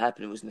of how it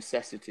happened. It was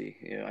necessity.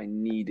 You know, I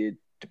needed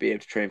to be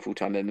able to train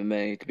full-time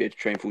MMA. To be able to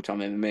train full-time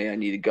MMA, I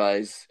needed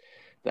guys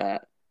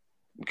that,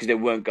 because there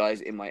weren't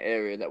guys in my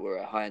area that were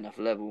at a high enough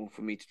level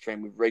for me to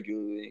train with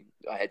regularly.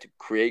 I had to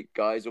create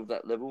guys of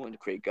that level, and to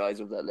create guys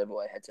of that level,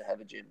 I had to have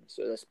a gym.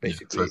 So that's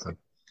basically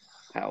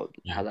how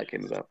that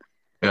came about.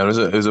 Yeah,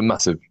 it was a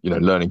massive, you know,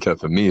 learning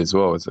curve for me as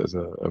well. It's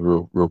a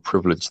real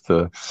privilege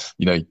to,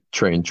 you know,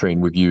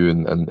 train with you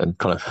and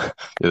kind of,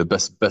 you know,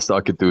 the best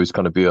I could do is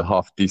kind of be a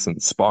half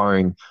decent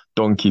sparring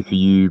donkey for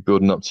you,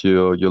 building up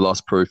to your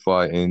last pro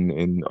fight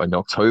in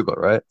October,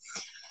 right?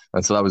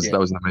 And so that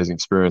was an amazing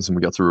experience, and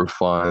we got to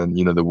refine,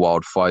 you know, the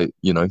wild fight,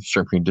 you know,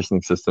 strength and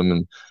conditioning system,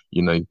 and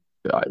you know,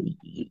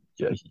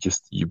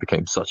 you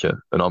became such an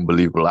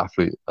unbelievable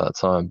athlete at that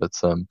time. But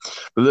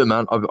look,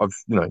 man, I've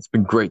you know, it's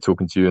been great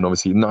talking to you, and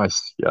obviously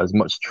nice, as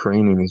much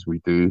training as we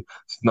do,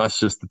 it's nice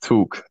just to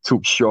talk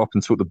shop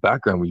and talk the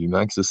background with you,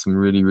 man, because there's some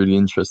really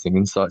interesting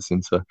insights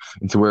into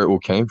where it all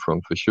came from,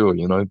 for sure,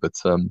 you know. But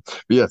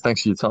yeah,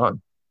 thanks for your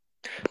time.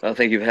 Well,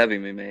 thank you for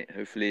having me, mate.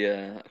 Hopefully,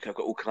 I've got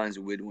all kinds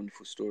of weird,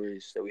 wonderful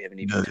stories that we haven't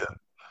even.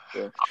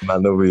 Sure.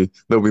 Man, there'll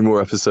be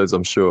more episodes,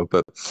 I'm sure.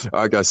 But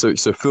all right, guys. So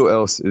Phil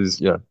Else is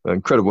an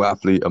incredible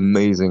athlete,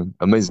 amazing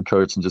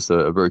coach, and just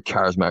a very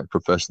charismatic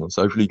professional.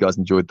 So hopefully you guys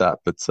enjoyed that.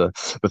 But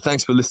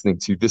thanks for listening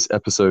to this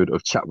episode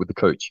of Chat with the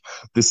Coach.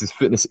 This is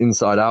Fitness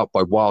Inside Out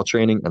by Wild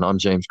Training, and I'm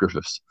James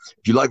Griffiths.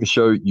 If you like the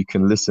show, you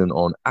can listen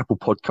on Apple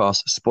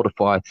Podcasts,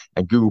 Spotify,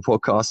 and Google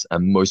Podcasts,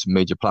 and most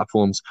major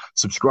platforms.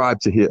 Subscribe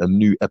to hear a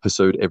new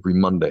episode every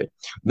Monday.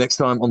 Next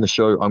time on the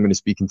show, I'm going to be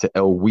speaking to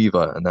Elle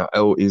Weaver, and now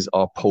Elle is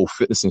our pole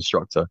fitness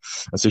instructor,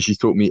 and so she's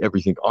taught me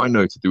everything I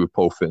know to do with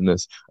pole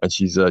fitness, and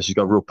she's got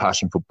a real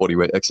passion for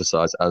bodyweight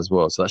exercise as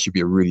well. So that should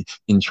be a really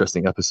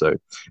interesting episode.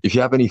 If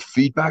you have any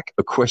feedback,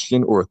 a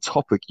question, or a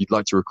topic you'd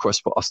like to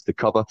request for us to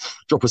cover,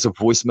 drop us a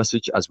voice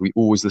message, as we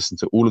always listen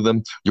to all of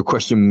them. Your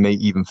question may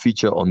even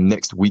feature on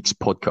next week's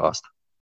podcast.